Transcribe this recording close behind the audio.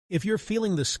If you're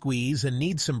feeling the squeeze and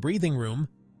need some breathing room,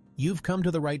 you've come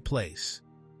to the right place.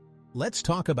 Let's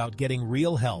talk about getting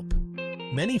real help.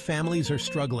 Many families are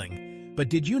struggling, but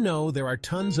did you know there are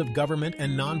tons of government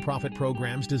and nonprofit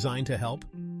programs designed to help?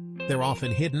 They're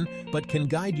often hidden, but can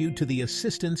guide you to the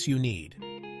assistance you need.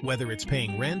 Whether it's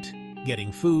paying rent,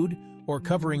 getting food, or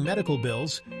covering medical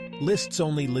bills, lists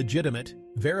only legitimate,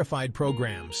 verified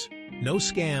programs. No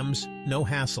scams, no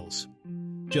hassles.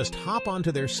 Just hop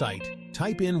onto their site,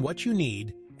 type in what you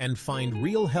need, and find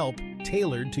real help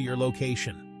tailored to your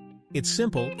location. It's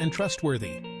simple and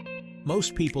trustworthy.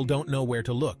 Most people don't know where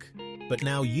to look, but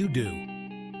now you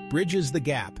do. Bridges the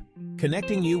gap,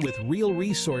 connecting you with real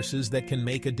resources that can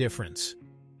make a difference.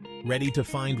 Ready to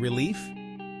find relief?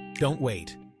 Don't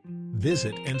wait.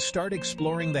 Visit and start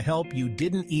exploring the help you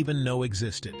didn't even know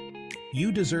existed.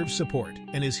 You deserve support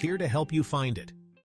and is here to help you find it.